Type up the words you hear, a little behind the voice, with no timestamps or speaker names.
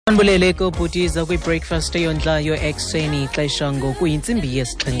Sanibulele kubhutiza kwi-breakfast eyondlayo ekuseni ixesha ngokuyintsimbi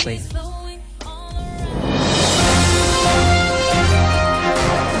yesixhenxe.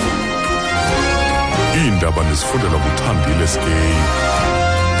 Iindaba nezifundela kuthambile skeyi.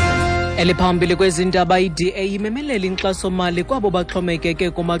 Eliphambili kwezindaba iDA imemelela inkxaso-mali kwabo baxhomekeke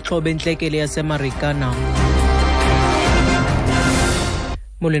kumaxhoba entlekele yase Marikana.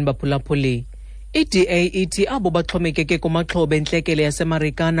 Molweni baphulaphuli. iDA ithi abo baxhomekeke kumaxhoba entlekele yase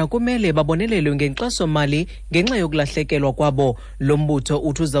Marikana kumele babonelelwe ngenxaso-mali ngenxa yokulahlekelwa kwabo. Lo mbutho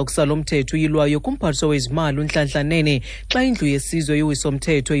uthi uza kusala umthetho uyilwayo kumphathiswa wezimali uNhlanhla Nene xa indlu yesizwe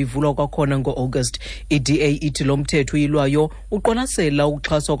yowiso-mthetho ivulwa kwakhona ngo-August. iDA ithi lo mthetho uyilwayo uqwalasela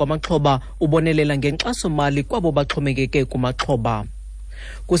ukuxhaswa kwamaxhoba ubonelela ngenxaso-mali kwabo baxhomekeke kumaxhoba.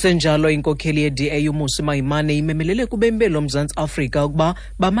 Kusenjalo inkokheli yeDA uMusi Mayimane imemelele kubembeli loMzantsi Afrika ukuba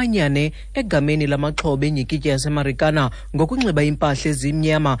bamanyane egameni lamaxhoba enyikitya yaseMarikana ngokunxiba impahla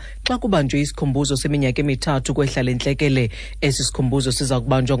ezimnyama xa kubanjwe isikhumbuzo seminyaka emithathu kwehlala entlekele. Esi sikhumbuzo siza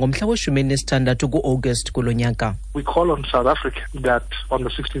kubanjwa ngomhla we-16 ku-August kulo nyaka. We call on South Africa that on the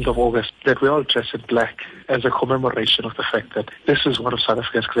 16th of August that we all dress in black as a commemoration of the fact that this is one of South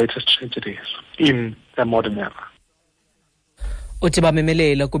Africa's greatest tragedies in the modern era. Uthi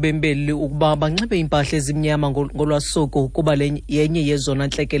bamemelela kubembeli ukuba banxibe impahla ezimnyama ngolwasuku kuba yenye yezona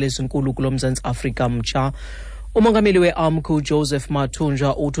ntlekele ezinkulu kulo Mzantsi Afrika mtsha. Umongameli we-AMCU Joseph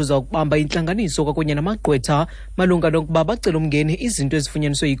Mathunjwa uthi uza kubamba intlanganiso kwakunye namagqwetha malunga nokuba bacela umngeni izinto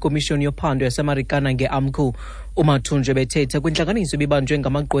ezifunyaniswe yikomishoni yophando yaseMarikana nge-AMCU. uMathunjwa bethetha kwintlanganiso ebibanjwe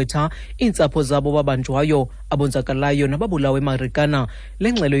ngamagqwetha iintsapho zabo babanjwayo abonzakalayo nababulawe eMarikana.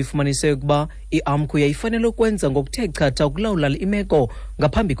 Le ngxelo ifumanise ukuba i-AMCU yayifanele ukwenza ngokuthe chatha ukulawula imeko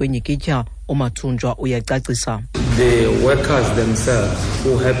ngaphambi kwenyikitya. uMathunjwa uyacacisa. The workers themselves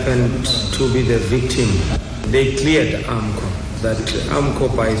who happened to be the victim, they cleared AMCO. That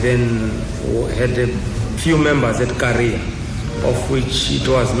AMCO by then had a few members at Korea, of which it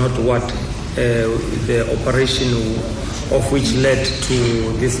was not what the operation of which led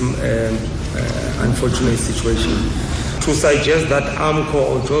to this unfortunate situation. To suggest that AMCO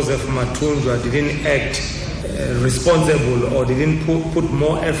or Joseph Mathunjwa didn't act responsible or didn't put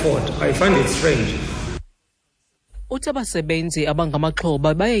more effort, I find it strange. Uthi abasebenzi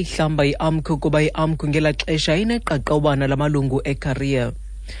abangamaxhoba bayayihlamba i-AMCU kuba i-AMCU ngela xesha ineqaqobana lamalungu eCareer.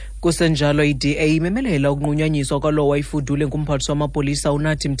 Kusenjalo iDA imemelela ukunqunyanyiswa kwalowo wayifudule ngumphathiswa wamapolisa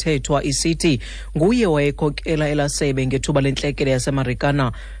uNathi Mthethwa isithi nguye wayekhokela elasebe ngethuba lentlekele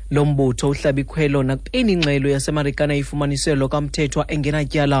yaseMarikana. Lo mbutho uhlaba ikhwelo nakupeni ingxelo yaseMarikana ifumaniselo kaMthethwa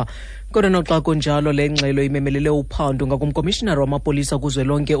engenatyala. Kodwa noxa kunjalo le ngxelo imemelele uphando ngakumkomishinari wamapolisa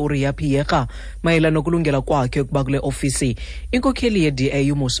kuzwelonke uRiyaphi mayelana nokulungela kwakhe ukuba kule ofisi. Inkokheli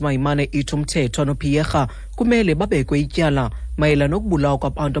yeDA uMusi Mayimane ithi uMthethwa noPierre kumele babekwe ityala mayelana nokubulawa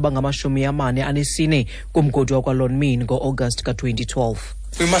kwabantu abangama-44 kumgodi wakwaLonmin ngo-August ka-2012.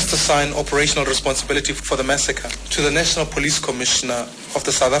 We must assign operational responsibility for the massacre to the National Police Commissioner of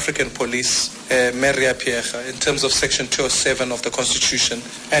the South African Police, Marikana, in terms of Section 207 of the Constitution.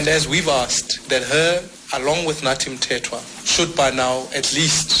 And as we've asked, that her, along with Nathi Mthethwa, should by now at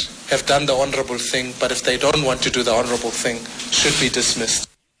least have done the honourable thing, but if they don't want to do the honourable thing, should be dismissed.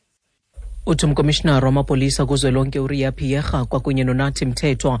 Uthi umkomishinari wamapolisa kuzwelonke uRiyaphi kwakunye noNathi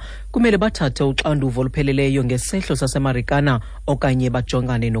Mthethwa kumele bathathe uxanduvo olupheleleyo ngesehlo saseMarikana okanye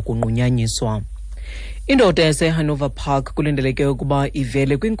bajongane nokunqunyanyiswa. Indoda yaseHanover Park kulindeleke ukuba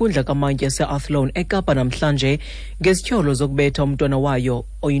ivele kwinkundla kamantyi yaseAthlone eKapa namhlanje ngezityholo zokubetha umntwana wayo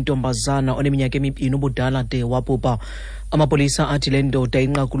oyintombazana oneminyaka 2 ubudala de wabhubha. Amapolisa athi le ndoda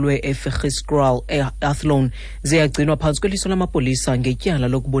inqakulwe eFegiscral eAthlone ziyagcinwa phantsi kweliso lamapolisa ngetyala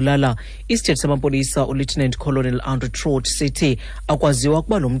lokubulala. Isithethe samapolisa uLieutenant Colonel Andrew Trott sithi akwaziwa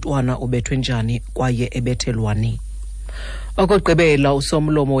ukuba lo mntwana ubethwe njani kwaye ebethelwani. Okugqibela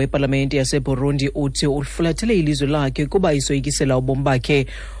usomlomo weParlamente yaseBurundi uthi ufulathele ilizwe lakhe kuba isoyikisela ubomi bakhe.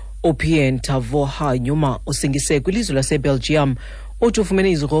 uPierre Ntavoha Nyuma usingise kwilizwe laseBelgium uthi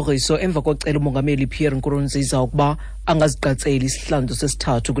ufumene izigrogriso emva kocela umongameli Pierre Nkurunziza ukuba angaziqatseli isihlandlo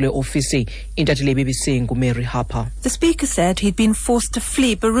sesithathu kule ofisi. Intatheli BBC nguMary Harper. The speaker said he'd been forced to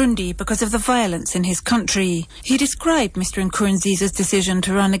flee Burundi because of the violence in his country. He described Mr. Nkurunziza's decision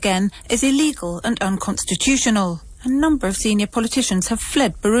to run again as illegal and unconstitutional. A number of senior politicians have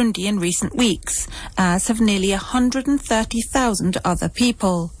fled Burundi in recent weeks, as have nearly 130,000 other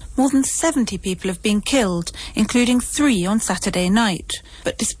people. More than 70 people have been killed, including 3 on Saturday night.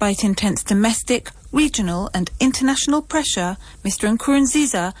 But despite intense domestic, regional and international pressure, Mr.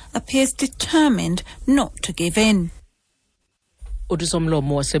 Nkurunziza appears determined not to give in.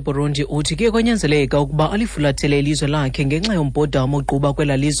 Usomlomo waseBurundi uthi kuye kwanyanzeleka ukuba alifulathele ilizwe lakhe ngenxa yombhodamo oquba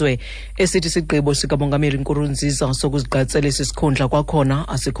kwela lizwe esithi isigqibo sikamongameli Nkurunziza sokuzigqatsela isikhundla kwakhona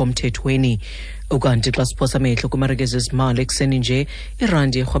asikho mthethweni. Ukanti xa siphosa amehlo kwimarike zezimali ekuseni nje,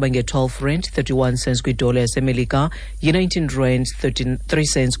 irandi irhweba nge-12.31 kwidola yasemelika,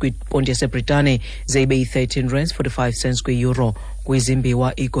 yi-19.33 kwiponti yaseBritane, ze ibe yi-13.45 kwi-euro.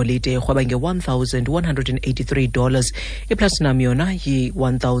 Kwizimbiwa igolide irhweba nge-$1,183, iplatinum yona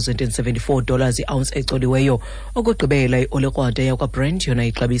yi-$1,074 i-ounce ecoliweyo. Okugqibela iolekrwada yakwaBrent yona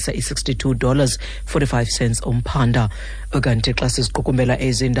ixabisa i-$62.45 umphanda. Ukanti xa siziqukumbela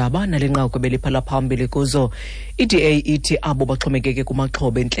ezi ndaba nale nqaku beliphala phambili kuzo, iDA ithi aabo baxhomekeke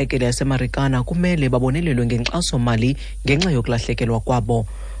kumaxhoba entlekele yaseMarikana kumele babonelelwe ngenxaso mali ngenxa yokulahlekelwa kwabo.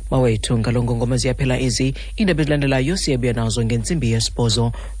 Mawethu ngalongo ngoma ziyaphela ezi, indaba ezilandelayo siyabuya nazo ngentsimbi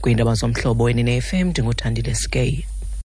yesibhozo kwiindaba zomhlobo wenene FM. Ndinguthandile Skay.